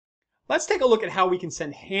let's take a look at how we can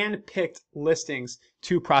send hand-picked listings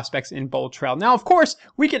to prospects in BoldTrail. Now, of course,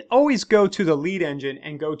 we can always go to the lead engine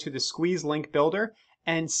and go to the squeeze link builder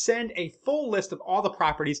and send a full list of all the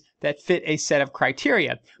properties that fit a set of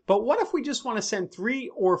criteria. But what if we just want to send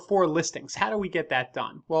 3 or 4 listings? How do we get that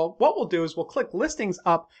done? Well, what we'll do is we'll click listings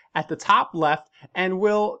up at the top left, and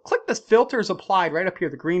we'll click the filters applied right up here,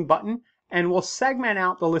 the green button, and we'll segment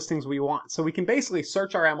out the listings we want. So we can basically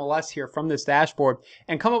search our MLS here from this dashboard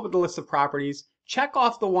and come up with a list of properties, check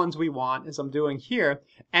off the ones we want, as I'm doing here,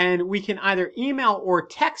 and we can either email or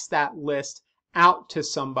text that list out to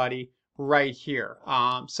somebody right here.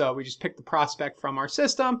 So we just pick the prospect from our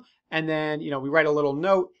system, and then we write a little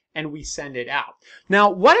note and we send it out. Now,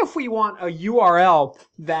 what if we want a URL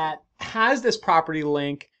that has this property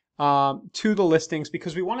link to the listings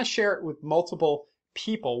because we want to share it with multiple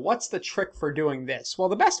people? What's the trick for doing this? Well,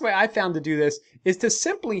 the best way I found to do this is to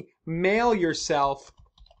simply mail yourself,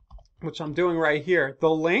 which I'm doing right here, the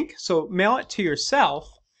link. So mail it to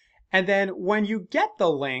yourself, and then when you get the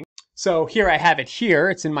link, so here I have it here,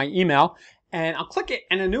 it's in my email, and I'll click it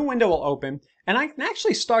and a new window will open, and I can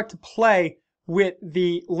actually start to play with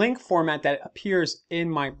the link format that appears in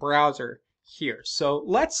my browser here. So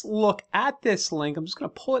let's look at this link. I'm just going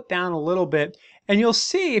to pull it down a little bit, and you'll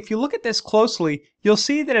see, if you look at this closely, you'll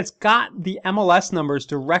see that it's got the MLS numbers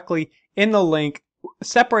directly in the link,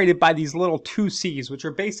 separated by these little 2 C's, which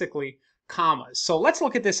are basically commas. So let's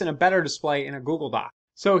look at this in a better display in a Google Doc.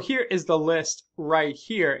 So here is the list right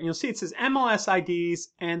here, and you'll see it says MLS IDs,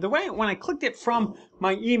 and the way when I clicked it from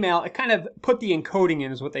my email, it kind of put the encoding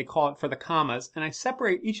in, is what they call it, for the commas, and I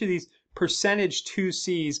separate each of these percentage 2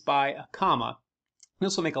 C's by a comma.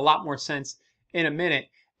 This will make a lot more sense in a minute.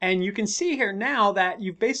 And you can see here now that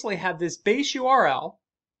you basically have this base URL,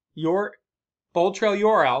 your BoldTrail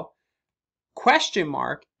URL, question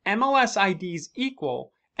mark, MLS IDs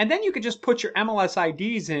equal, and then you could just put your MLS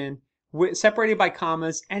IDs in separated by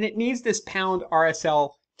commas, and it needs this pound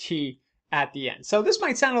RSLT at the end. So this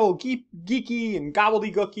might sound a little geeky and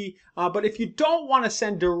gobbledygooky, but if you don't want to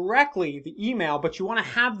send directly the email, but you want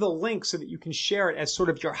to have the link so that you can share it as sort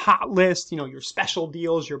of your hot list, your special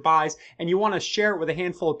deals, your buys, and you want to share it with a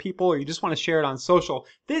handful of people, or you just want to share it on social,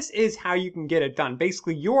 this is how you can get it done.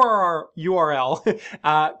 Basically, your URL,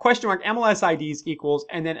 question mark MLS IDs equals,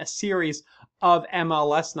 and then a series of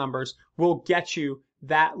MLS numbers will get you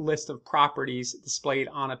that list of properties displayed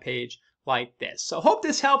on a page like this. So hope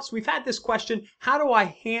this helps. We've had this question, how do I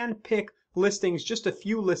hand pick listings, just a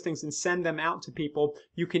few listings, and send them out to people?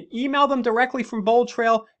 You can email them directly from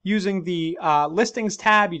BoldTrail using the listings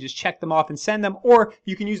tab. You just check them off and send them, or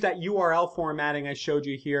you can use that URL formatting I showed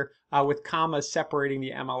you here with commas separating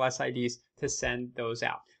the MLS IDs to send those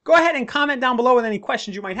out. Go ahead and comment down below with any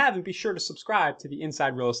questions you might have, and be sure to subscribe to the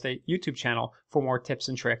Inside Real Estate YouTube channel for more tips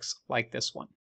and tricks like this one.